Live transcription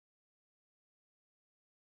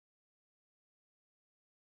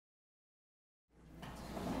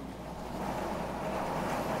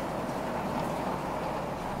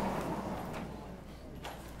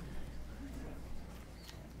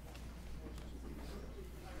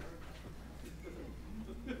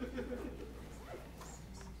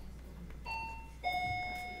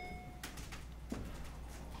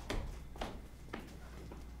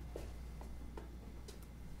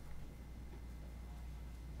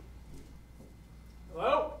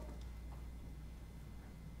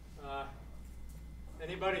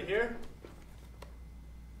Anybody here?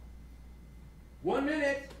 1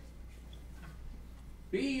 minute.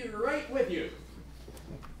 Be right with you.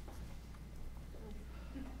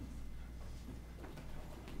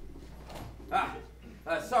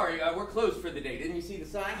 Sorry, we're closed for the day. Didn't you see the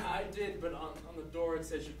sign? I did, but on the door it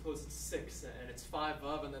says you close at 6, and it's 5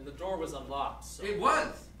 of, and then the door was unlocked. So. It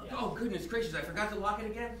was? Yeah. Oh, goodness gracious, I forgot to lock it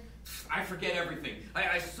again? I forget everything.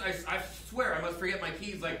 I swear I must forget my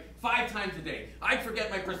keys like 5 times a day. I'd forget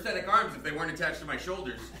my prosthetic arms if they weren't attached to my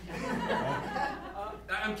shoulders.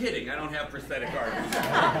 I'm kidding, I don't have prosthetic arms.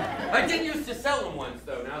 I did used to sell them once,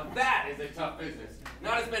 though. Now that is a tough business.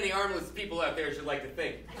 Not as many armless people out there as you'd like to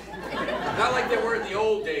think. Not like there were in the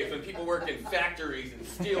old days when people worked in factories and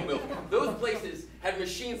steel mills. Those places had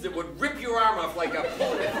machines that would rip your arm off like a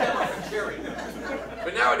pulling a stem off a cherry.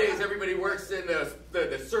 But nowadays, everybody works in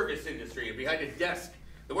the service industry and behind a desk.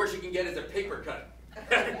 The worst you can get is a paper cut.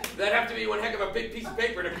 That'd have to be one heck of a big piece of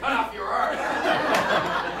paper to cut off your arm.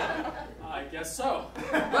 I guess so.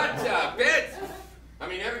 But beds. I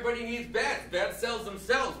mean, everybody needs beds. Beds sells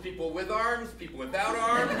themselves. People with arms, people without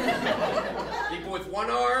arms, people with one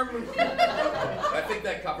arm. I think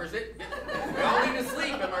that covers it. We all need to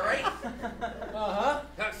sleep, am I right? Uh-huh.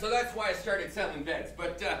 So that's why I started selling beds.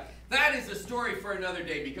 But that is a story for another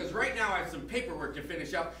day, because right now I have some paperwork to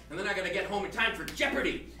finish up, and then I got to get home in time for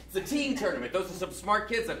Jeopardy! It's a teen tournament. Those are some smart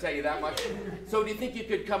kids, I'll tell you that much. So do you think you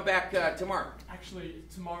could come back tomorrow? Actually,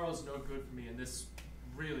 tomorrow's no good for me, and this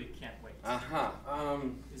really can't wait.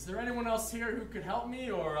 Is there anyone else here who could help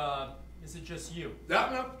me, or is it just you?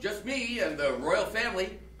 No, just me and the royal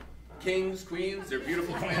family. Kings, queens, they're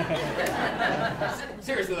beautiful twins.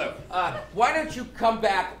 Seriously though, why don't you come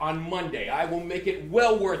back on Monday? I will make it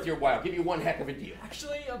well worth your while. Give you one heck of a deal.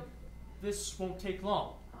 Actually, this won't take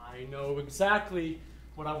long. I know exactly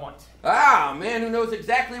what I want. Ah, a man who knows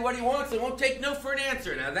exactly what he wants and won't take no for an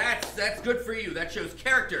answer. Now that's good for you. That shows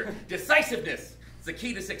character, decisiveness. It's the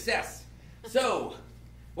key to success. So,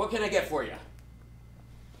 what can I get for you?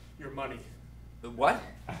 Your money. The what?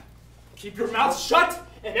 Keep your mouth shut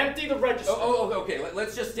and empty the register. Okay.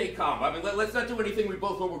 Let's just stay calm. I mean, let's not do anything we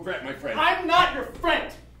both will regret, my friend. I'm not your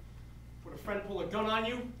friend. Would a friend pull a gun on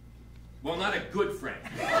you? Well, not a good friend.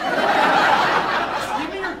 Just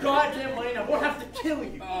give me your goddamn money and I won't have to kill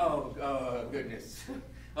you. Oh, goodness.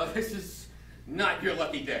 This is not your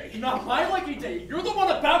lucky day. Not my lucky day. You're the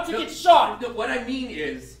one about to get shot. No, what I mean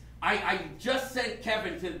is, I just sent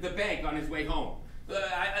Kevin to the bank on his way home.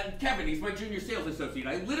 Kevin, he's my junior sales associate.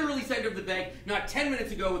 I literally sent him to the bank not 10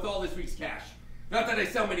 minutes ago with all this week's cash. Not that I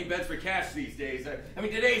sell many beds for cash these days. I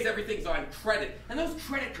mean, today's everyth's on credit. And those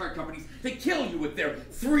credit card companies, they kill you with their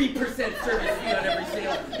 3% service fee on every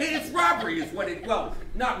sale. It's robbery is what it, well,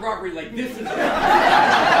 not robbery like this is. You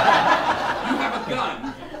have a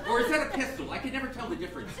gun. Or is that a pistol? I can never tell the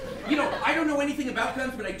difference. You know, I don't know anything about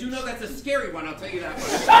guns, but I do know that's a scary one, I'll tell you that much.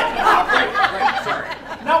 Shut up! Right, sorry.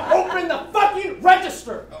 Now open the fucking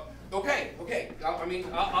register! Okay.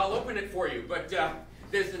 I'll open it for you, but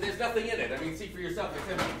there's nothing in it. I mean, see for yourself. It's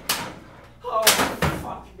empty. Oh,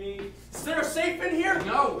 fuck me. Is there a safe in here?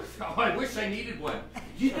 No. Oh, I wish I needed one.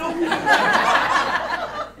 You know who?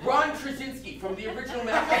 Ron Krasinski from the original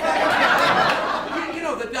Matress. You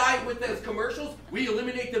know, the guy with those commercials? We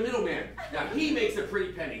eliminate the middleman. Now, he makes a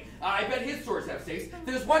pretty penny. I bet his stores have safes.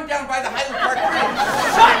 There's one down by the Highland Park Bridge.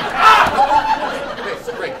 Shut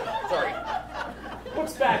up! Great. Sorry.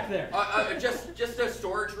 What's back there? Just a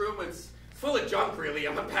storage room. It's full of junk, really.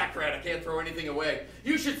 I'm a pack rat. I can't throw anything away.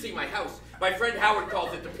 You should see my house. My friend Howard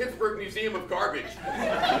calls it the Pittsburgh Museum of Garbage.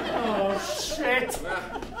 Oh, shit.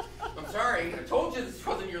 I'm sorry. I told you this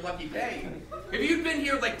wasn't your lucky day. If you'd been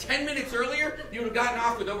here like 10 minutes earlier, you would have gotten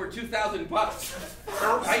off with over $2,000.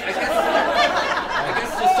 I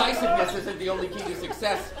guess decisiveness isn't the only key to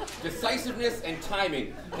success. Decisiveness and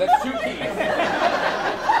timing. That's 2 keys.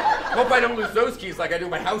 Hope I don't lose those keys like I do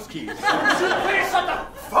my house keys. Would you please shut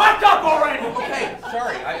the fuck up already? Okay,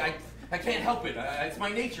 sorry. I can't help it. It's my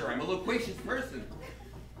nature. I'm a loquacious person.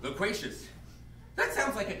 Loquacious. That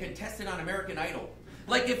sounds like a contestant on American Idol.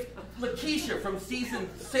 Like if Lakeisha from season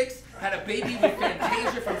 6 had a baby with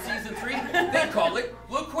Fantasia from season 3, they'd call it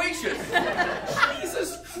loquacious.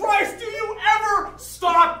 Jesus Christ, do you ever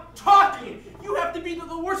stop talking? You have to be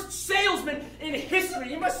the worst salesman in history.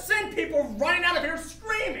 You must send people running out of here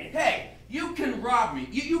screaming. Hey, you can rob me.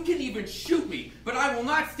 You can even shoot me. But I will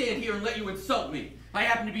not stand here and let you insult me. I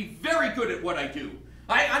happen to be very good at what I do.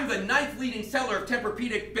 I'm the 9th leading seller of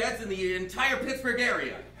Tempur-Pedic beds in the entire Pittsburgh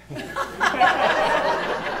area.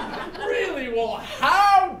 Really? Well,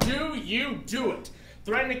 how do you do it?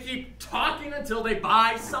 Threaten to keep talking until they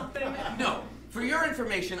buy something? No. For your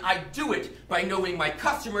information, I do it by knowing my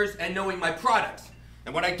customers and knowing my products.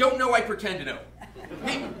 And what I don't know, I pretend to know.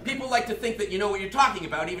 People like to think that you know what you're talking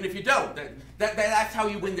about, even if you don't. That's how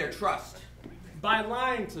you win their trust. By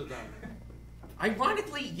lying to them.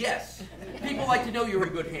 Ironically, yes. People like to know you're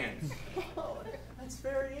in good hands. Oh, that's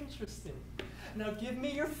very interesting. Now give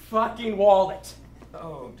me your fucking wallet.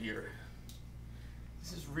 Oh, dear.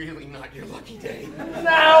 This is really not your lucky day.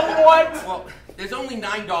 Now what? Well, there's only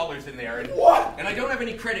 $9 in there. And, what? And I don't have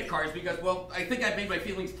any credit cards because, well, I think I've made my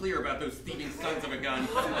feelings clear about those thieving sons of a gun.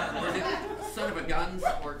 Or is it son of a guns?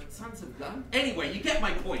 Or sons of gun? Anyway, you get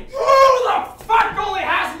my point. Who the fuck only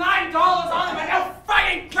has $9 on them and no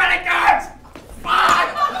fucking credit cards? Fuck!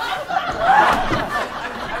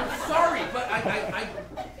 I'm sorry, but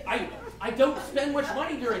I don't spend much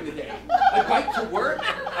money during the day. I bike to work.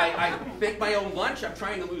 I make my own lunch. I'm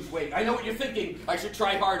trying to lose weight. I know what you're thinking. I should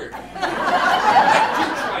try harder. I do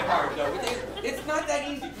try hard, though. It's not that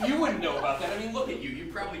easy. You wouldn't know about that. I mean, look at you.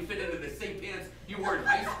 You probably fit into the same pants you wore in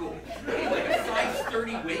high school. Like a size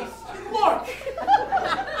 30 waist. Look!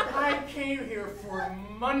 I came here for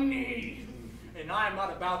money. And I'm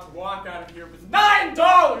not about to walk out of here with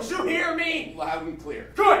 $9. You hear me? Loud and clear.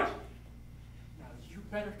 Good. Now you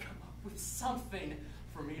better come up with something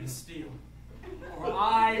for me to steal, or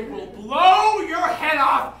I will blow your head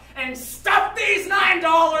off and stuff these $9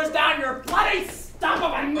 down your bloody stump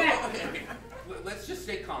of a neck. Okay. Let's just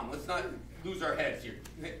stay calm. Let's not lose our heads here.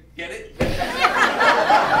 Get it? Okay,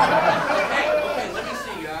 let me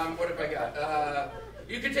see. What have I got?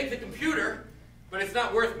 You can take the computer, but it's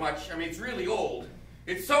not worth much. I mean, it's really old.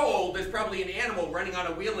 It's so old, there's probably an animal running on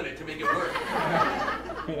a wheel in it to make it work.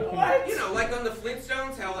 What? You know, like on the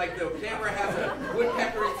Flintstones, how like the camera has a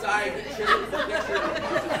woodpecker inside that shows the picture of a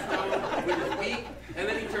piece of stone with his beak, and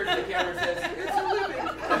then he turns to the camera and says, "It's a living."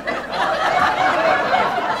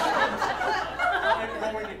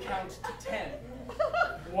 I'm going to count to 10.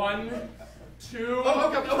 1, 2,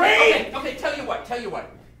 Okay, tell you what.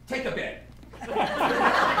 Take a bed.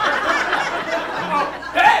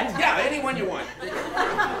 Bed? Yeah, anyone you want. How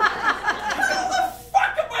the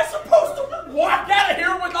fuck am I supposed to walk out of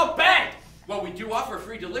here with a bed? Well, we do offer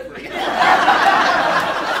free delivery. Okay,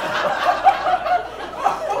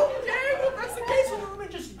 well, that's the case. Well, let me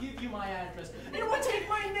just give you my address. You know what? Take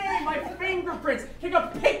my name, my fingerprints. Take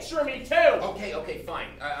a picture of me, too. Okay, fine.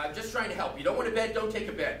 I'm just trying to help. You don't want a bed, don't take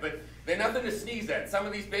a bed. But they're nothing to sneeze at. Some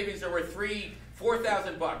of these babies are worth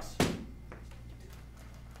 $4,000.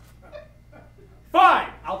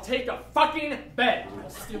 Fine, I'll take a fucking bed. I'll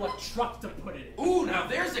steal a truck to put it in. Ooh, now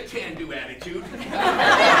there's a can-do attitude.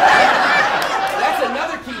 That's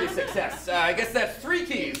another key to success. I guess that's 3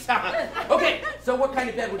 keys. Okay, so what kind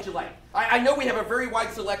of bed would you like? I know we have a very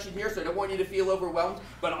wide selection here, so I don't want you to feel overwhelmed,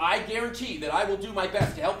 but I guarantee that I will do my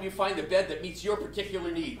best to help you find the bed that meets your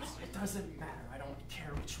particular needs. It doesn't matter. I don't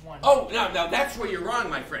care which one. Oh, now that's where you're wrong,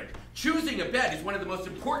 my friend. Choosing a bed is one of the most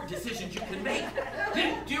important decisions you can make.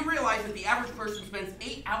 Do you realize that the average person spends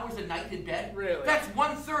 8 hours a night in bed? Really? That's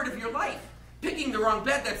 1/3 of your life. Picking the wrong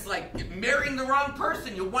bed, that's like marrying the wrong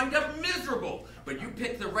person. You'll wind up miserable. But you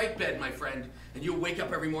pick the right bed, my friend, and you'll wake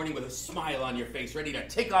up every morning with a smile on your face, ready to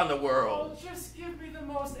take on the world. Well, just give me the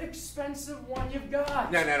most expensive one you've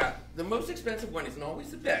got. No. The most expensive one isn't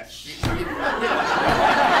always the best. By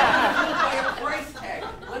a price tag.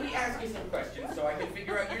 Let me ask you some questions so I can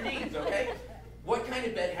figure out your needs, okay? What kind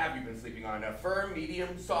of bed have you been sleeping on? A firm,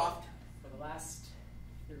 medium, soft? For the last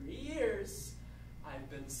 3 years, I've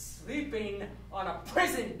been sleeping on a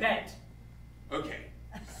prison bed. Okay,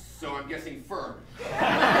 so I'm guessing firm.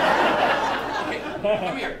 Okay,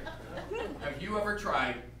 come here. Have you ever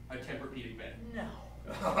tried a Tempur-Pedic bed? No.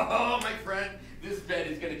 Oh, my friend, this bed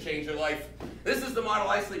is going to change your life. This is the model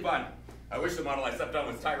I sleep on. I wish the model I slept on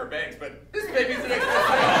was Tyra Banks, but this baby's an extra.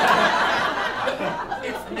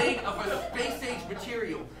 It's made of a space-age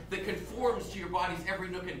material that conforms to your body's every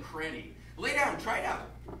nook and cranny. Lay down, try it out.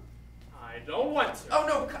 I don't want to. Oh,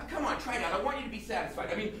 no, come on, try it out. I want you to be satisfied.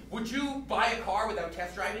 I mean, would you buy a car without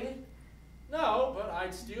test driving it? No, but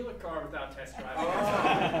I'd steal a car without test driving.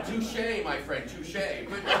 Oh, touche, my friend, touche.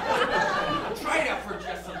 But try it out for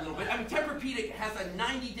just a little bit. I mean, Tempur-Pedic has a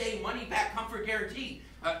 90-day money-back comfort guarantee.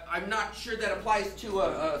 I'm not sure that applies to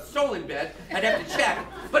a stolen bed. I'd have to check.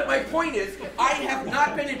 But my point is, I have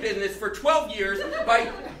not been in business for 12 years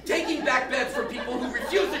by taking back beds from people who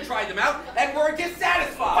refuse to try them out and were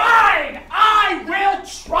dissatisfied. Fine! I will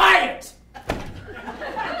try it!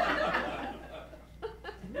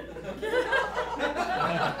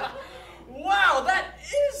 Wow, that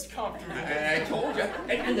is comfortable. I told you.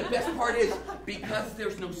 And the best part is, because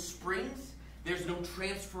there's no springs, there's no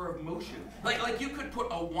transfer of motion. Like you could put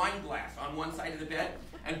a wine glass on one side of the bed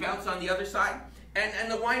and bounce on the other side,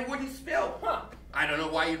 and the wine wouldn't spill. Huh. I don't know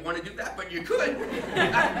why you'd want to do that, but you could.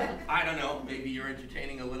 I don't know, maybe you're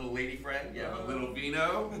entertaining a little lady friend, you have a little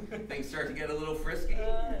vino, things start to get a little frisky.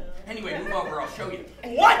 Anyway, move over, I'll show you.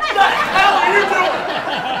 What the hell are you doing?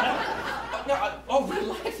 Oh,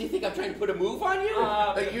 relax, you think I'm trying to put a move on you?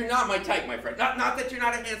 You're not my type, my friend. Not that you're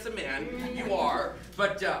not a handsome man, you are,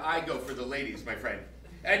 but I go for the ladies, my friend.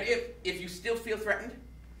 And if you still feel threatened,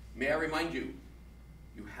 may I remind you,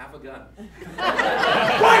 you have a gun.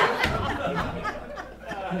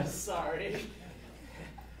 What? Sorry.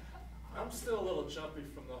 I'm still a little jumpy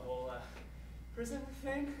from the whole prison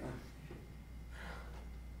thing.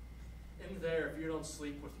 In there, if you don't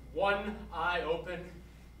sleep with one eye open,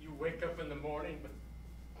 you wake up in the morning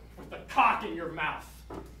with a cock in your mouth.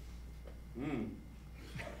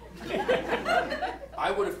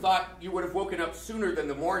 I would have thought you would have woken up sooner than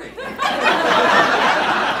the morning.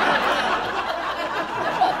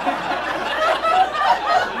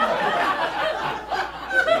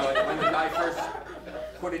 When the guy first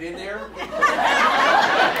put it in there?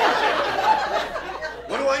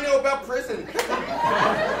 What do I know about prison?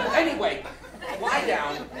 Anyway, lie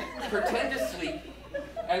down, pretend to sleep,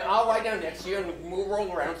 and I'll lie down next to you and we'll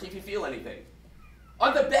roll around, see if you feel anything.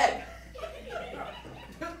 On the bed.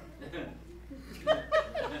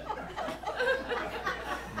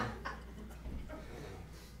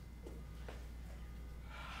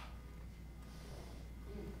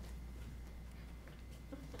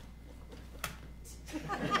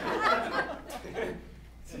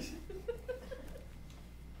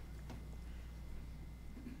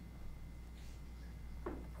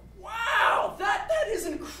 Wow, that is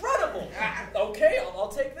incredible. Okay, I'll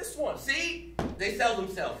take this one. See? They sell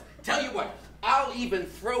themselves. Tell you what, I'll even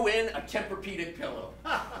throw in a Tempur-Pedic pillow.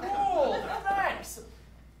 Cool, thanks.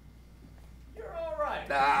 You're all right.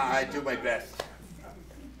 I do my best.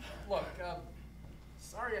 Look,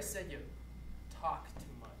 sorry I said you talk too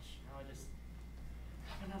much.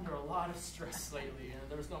 I've been under a lot of stress lately.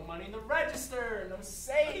 There was no money in the register, no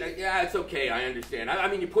safe. Yeah, it's okay, I understand. I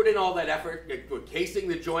mean, you put in all that effort, casing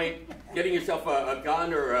the joint, getting yourself a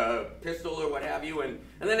gun or a pistol or what have you, and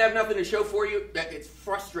then have nothing to show for you. It's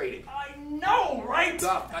frustrating. I know, right?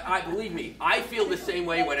 I believe me, I feel the same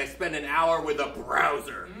way when I spend an hour with a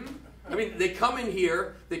browser. I mean, they come in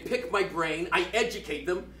here, they pick my brain, I educate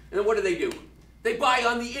them, and then what do? They buy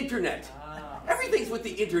on the internet. Everything's with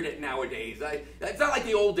the internet nowadays. It's not like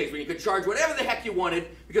the old days when you could charge whatever the heck you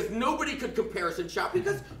wanted because nobody could comparison shop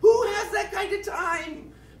because who has that kind of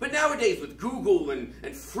time? But nowadays with Google and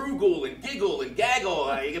Frugal and Giggle and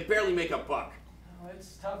Gaggle, you can barely make a buck. Oh,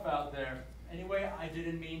 it's tough out there. Anyway, I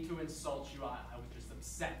didn't mean to insult you. I was just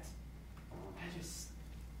upset. I just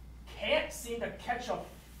can't seem to catch a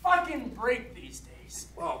fucking break these days.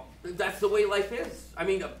 Well, that's the way life is. I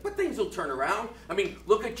mean, but things will turn around. I mean,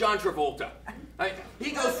 look at John Travolta.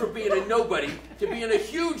 He goes from being a nobody to being a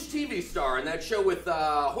huge TV star in that show with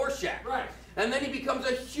Horseshack. Right. And then he becomes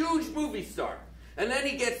a huge movie star. And then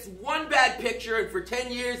he gets one bad picture, and for 10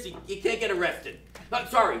 years, he can't get arrested.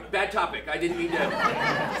 Sorry, bad topic. I didn't mean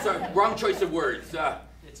to... Sorry, wrong choice of words.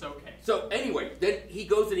 It's okay. So anyway, then he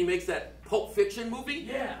goes and he makes that Pulp Fiction movie.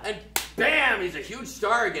 Yeah. And bam, he's a huge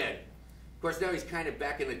star again. Of course, now he's kind of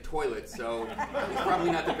back in the toilet, so he's probably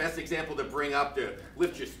not the best example to bring up to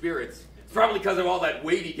lift your spirits. It's probably because of all that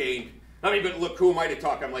weight he gained. I mean, but look, who am I to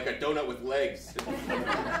talk? I'm like a donut with legs.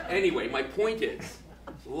 Anyway, my point is,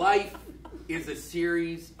 life is a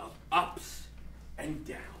series of ups and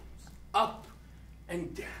downs. Up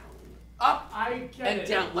and down. Up and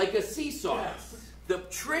down, like a seesaw. Yes. The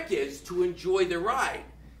trick is to enjoy the ride,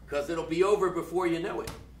 because it'll be over before you know it.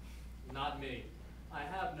 Not me. I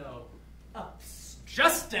have no ups,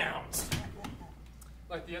 just downs.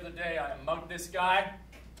 Like the other day, I mugged this guy,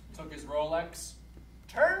 took his Rolex.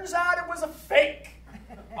 Turns out it was a fake.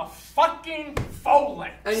 A fucking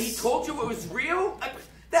Folex. And he told you it was real?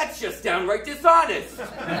 That's just downright dishonest. People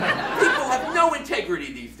have no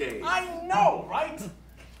integrity these days. I know, right?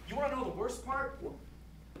 You want to know the worst part?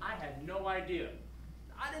 I had no idea.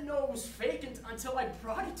 I didn't know it was fake until I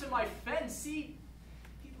brought it to my fence. See,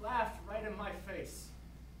 he laughed right in my face.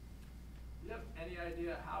 You have any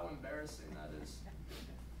idea how embarrassing that is?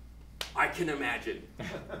 I can imagine.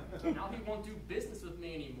 Now he won't do business with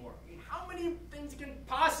me anymore. I mean, how many things can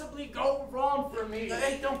possibly go wrong for me?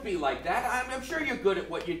 Hey, don't be like that. I'm sure you're good at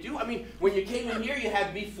what you do. I mean, when you came in here, you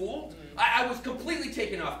had me fooled. I was completely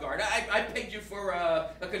taken off guard. I pegged you for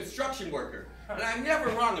a construction worker. And I'm never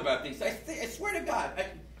wrong about these. I swear to God.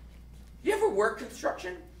 You ever work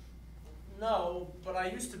construction? No, but I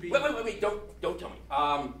used to be... Wait, don't tell me.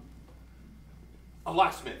 A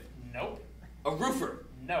locksmith. Nope. A roofer.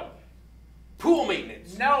 No. Pool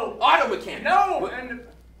maintenance. No. Auto mechanic. No. What? And an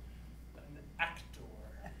actor.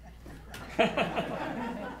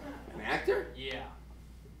 An actor? Yeah.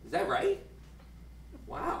 Is that right?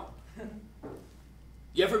 Wow.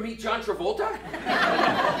 You ever meet John Travolta?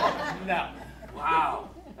 No. Wow.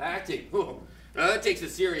 Acting. Now, that takes a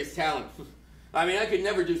serious talent. I mean, I could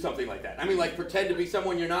never do something like that. I mean, like pretend to be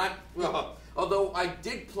someone you're not. Although I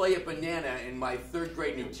did play a banana in my 3rd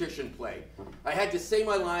grade nutrition play. I had to say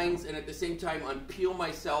my lines and at the same time unpeel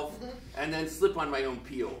myself and then slip on my own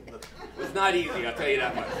peel. It was not easy, I'll tell you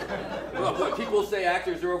that much. Well, when people say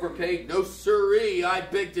actors are overpaid, no siree, I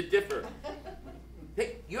beg to differ.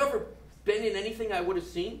 Hey, you ever been in anything I would have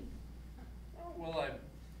seen? Well, I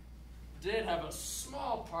did have a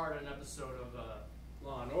small part in an episode of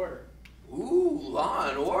Law and Order. Ooh, Law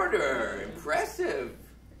and Order. Impressive.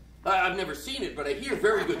 I've never seen it, but I hear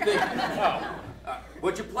very good things.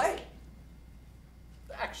 What'd you play?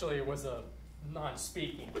 Actually, it was a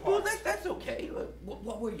non-speaking part. Well, that's okay.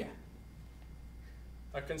 What were you?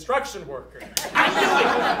 A construction worker.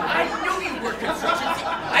 I knew you were construction. See,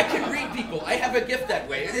 I can read people. I have a gift that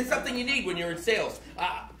way, and it's something you need when you're in sales.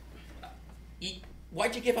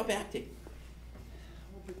 Why'd you give up acting?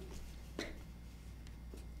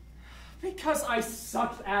 Because I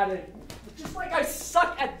sucked at it. Just like I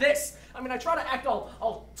suck at this. I mean, I try to act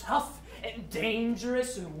all tough and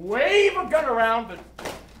dangerous and wave a gun around, but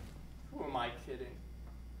who am I kidding?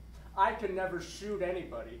 I can never shoot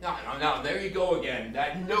anybody. No, there you go again.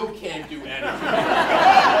 That no can-do attitude.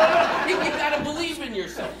 You gotta believe in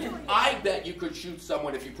yourself. I bet you could shoot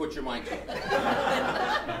someone if you put your mind to it.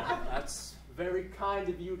 That's very kind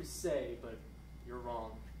of you to say, but you're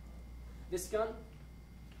wrong. This gun,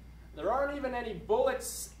 there aren't even any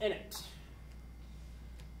bullets in it.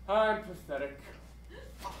 I'm pathetic.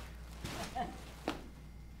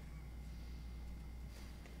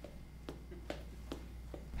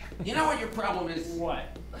 You know what your problem is?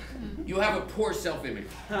 What? You have a poor self-image.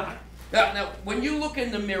 Now, when you look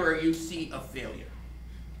in the mirror, you see a failure.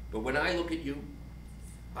 But when I look at you,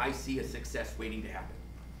 I see a success waiting to happen.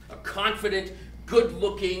 A confident,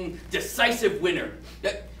 good-looking, decisive winner.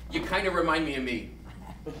 You kind of remind me of me.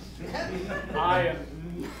 I am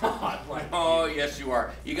not like Oh, yes, you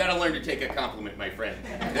are. You got to learn to take a compliment, my friend.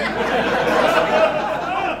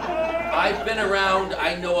 I've been around.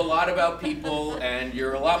 I know a lot about people, and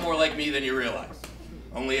you're a lot more like me than you realize.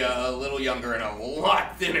 Only a little younger and a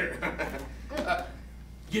lot thinner.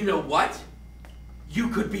 You know what? You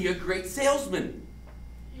could be a great salesman.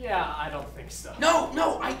 Yeah, I don't think so. No,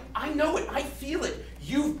 I know it. I feel it.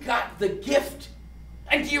 You've got the gift.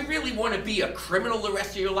 And do you really want to be a criminal the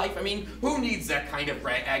rest of your life? I mean, who needs that kind of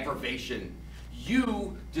aggravation?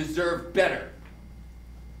 You deserve better.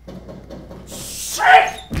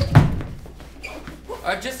 Shit!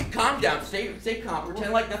 Just calm down. Stay calm.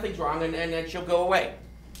 Pretend like nothing's wrong, and then she'll go away.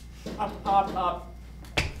 Up.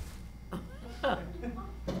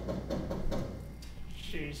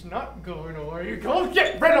 She's not going away. Go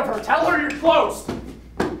get rid of her. Tell her you're close.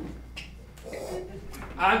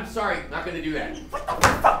 I'm sorry, not gonna do that. What the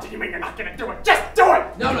fuck do you mean you're not gonna do it? Just do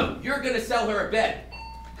it! No, you're gonna sell her a bed.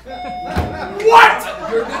 What?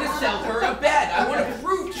 You're gonna sell her a bed. I want to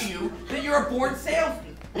prove to you that you're a born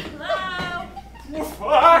salesman. Hello?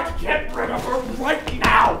 Fuck! Get rid of her right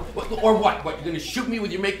now! Or what? What, you're gonna shoot me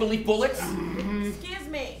with your make-believe bullets? Excuse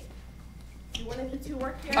me. Do one of you two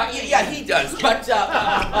work here? Yeah, he does, but,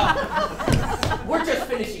 we're just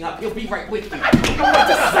finishing up. He'll be right with you. I don't know what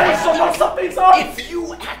to say, she'll know something's up! If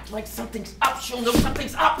you act like something's up, she'll know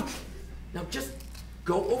something's up. Now just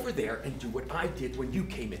go over there and do what I did when you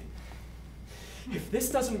came in. If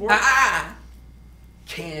this doesn't work...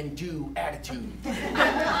 Can-do attitude.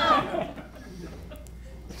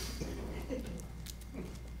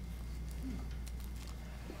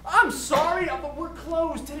 I'm sorry, but we're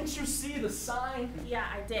closed. Didn't you see the sign? Yeah,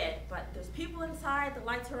 I did, but there's people inside, the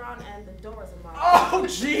lights are on, and the door's unlocked. Oh,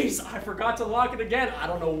 jeez, I forgot to lock it again. I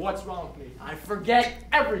don't know what's wrong with me. I forget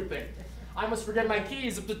everything. I must forget my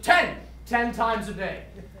keys up to 10 times a day.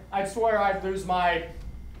 I'd swear I'd lose my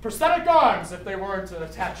prosthetic arms if they weren't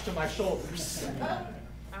attached to my shoulders.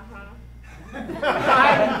 I'm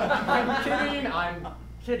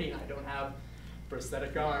kidding. I don't have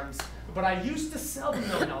prosthetic arms. But I used to sell them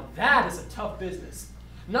though. Now that is a tough business.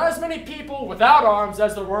 Not as many people without arms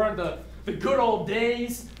as there were in the good old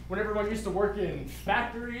days when everyone used to work in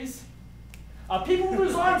factories. People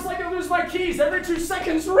lose arms like I lose my keys. Every 2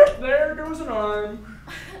 seconds, rip, there goes an arm.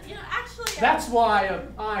 You know, actually... That's why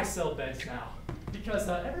I sell beds now. because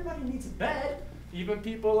everybody needs a bed, even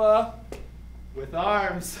people with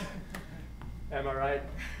arms. Am I right?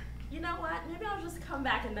 You know what? Maybe I'll just come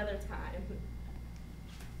back another time.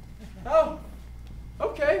 Oh,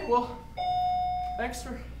 okay. Well, thanks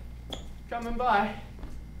for coming by.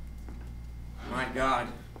 My God.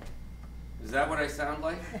 Is that what I sound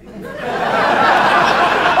like?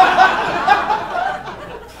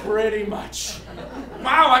 Pretty much.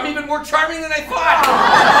 Wow, I'm even more charming than I thought!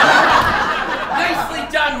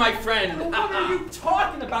 Nicely done, my friend! What are you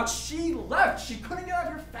talking about? She left. She couldn't get out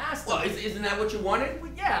of here fast Well, enough. isn't that what you wanted?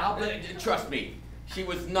 Well, yeah, but... Trust me, she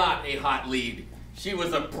was not a hot lead. She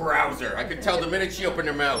was a browser. I could tell the minute she opened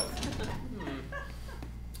her mouth.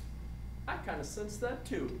 I kind of sense that,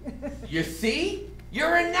 too. You see?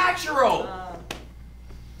 You're a natural!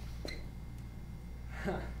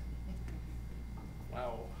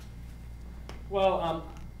 Wow. Well,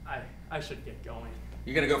 I should get going.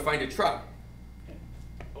 You gotta go find a truck.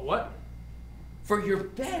 A what? For your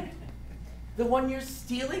bed. The one you're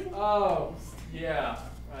stealing? Oh, yeah,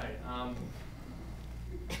 right.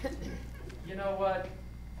 You know what?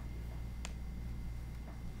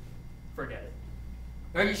 Forget it.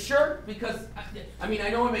 Are you sure? Because, I mean, I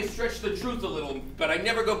know I may stretch the truth a little, but I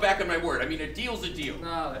never go back on my word. I mean, a deal's a deal.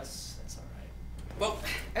 No, that's all right. Well,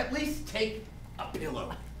 at least take a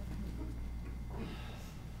pillow.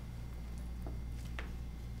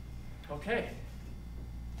 Okay.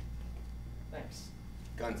 Thanks.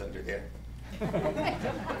 Gun's under there.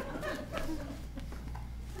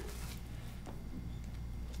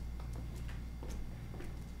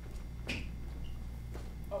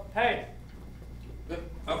 Oh, hey.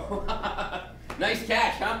 Oh, nice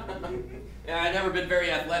catch, huh? Yeah, I've never been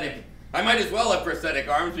very athletic. I might as well have prosthetic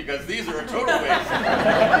arms because these are a total waste.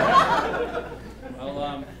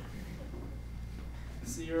 Well,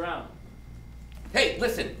 see you around. Hey,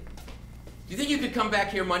 listen. Do you think you could come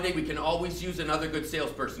back here Monday? We can always use another good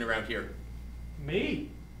salesperson around here. Me?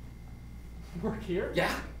 Work here?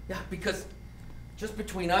 Yeah, because just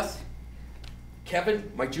between us,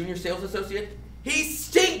 Kevin, my junior sales associate, he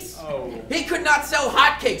stinks! Oh. He could not sell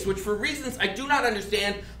hotcakes, which for reasons I do not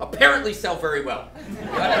understand, apparently sell very well.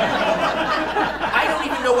 I don't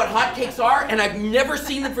even know what hotcakes are, and I've never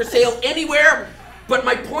seen them for sale anywhere, but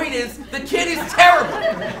my point is, the kid is terrible.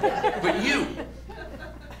 But you,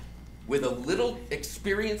 with a little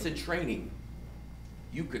experience and training,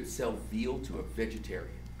 you could sell veal to a vegetarian.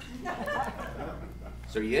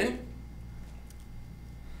 So you in?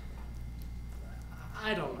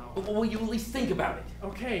 I don't know. Well, will you at least think about it?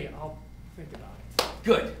 Okay, I'll think about it.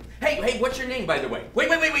 Good. Hey, what's your name, by the way? Wait,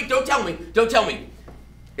 don't tell me. Don't tell me.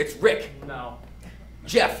 It's Rick. No.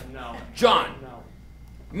 Jeff. No. John. No.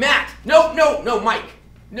 Matt. No, Mike.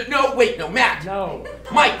 No, Matt. No.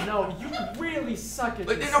 Mike. No, you really suck at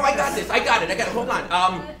this. No, I got this. I got it. Hold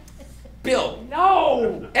on. Bill.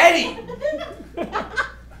 No. Eddie.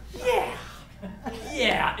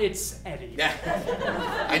 Yeah, it's Eddie. Yeah.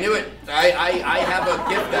 I knew it. I have a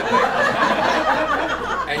gift that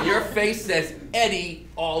way. And your face says Eddie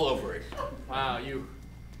all over it. Wow, you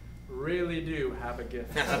really do have a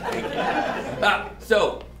gift. Thank you.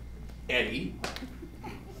 So, Eddie,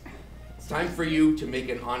 it's time for you to make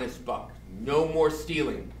an honest buck. No more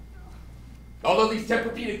stealing. Although these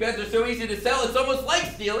Tempur-Pedic beds are so easy to sell, it's almost like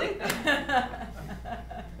stealing.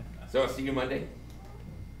 So I'll see you Monday?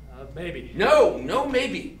 Maybe. No,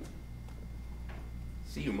 maybe.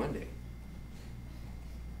 See you Monday.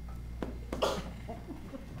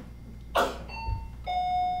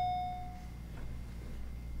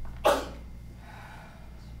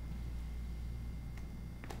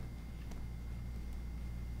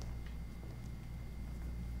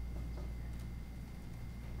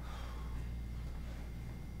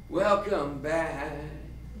 Welcome back.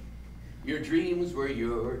 Your dreams were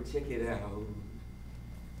your ticket out.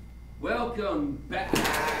 Welcome back.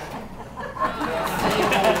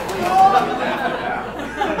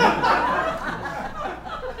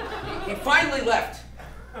 He finally left.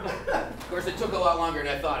 Of course, it took a lot longer than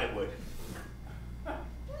I thought it would.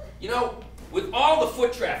 You know, with all the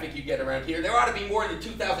foot traffic you get around here, there ought to be more than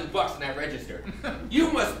 $2,000 in that register.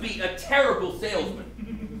 You must be a terrible salesman.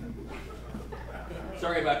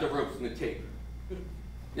 Sorry about the ropes and the tape.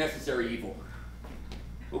 Necessary evil.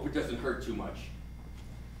 Hope it doesn't hurt too much.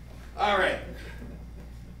 All right.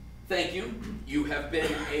 Thank you. You have been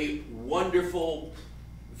a wonderful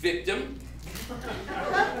victim.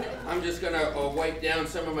 I'm just going to wipe down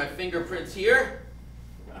some of my fingerprints here,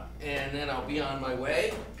 and then I'll be on my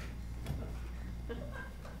way.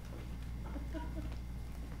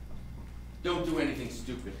 Don't do anything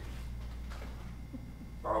stupid,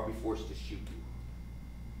 or I'll be forced to shoot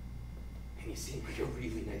you. You seem like a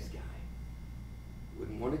really nice guy.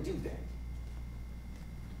 Wouldn't want to do that.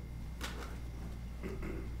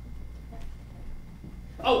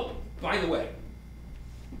 Oh, by the way,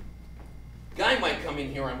 guy might come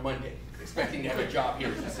in here on Monday, expecting to have a job here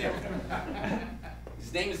as a salesman.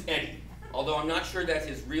 His name is Eddie, although I'm not sure that's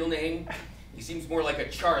his real name. He seems more like a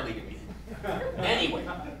Charlie to me. Anyway,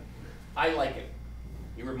 I like him.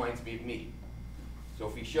 He reminds me of me. So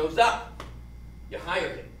if he shows up, you hire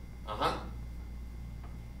him. Uh-huh.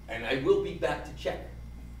 And I will be back to check,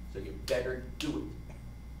 so you better do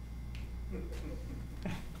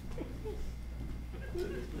it.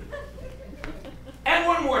 And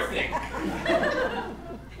one more thing.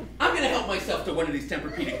 I'm going to help myself to one of these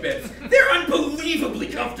Tempur-Pedic beds. They're unbelievably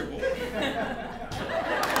comfortable.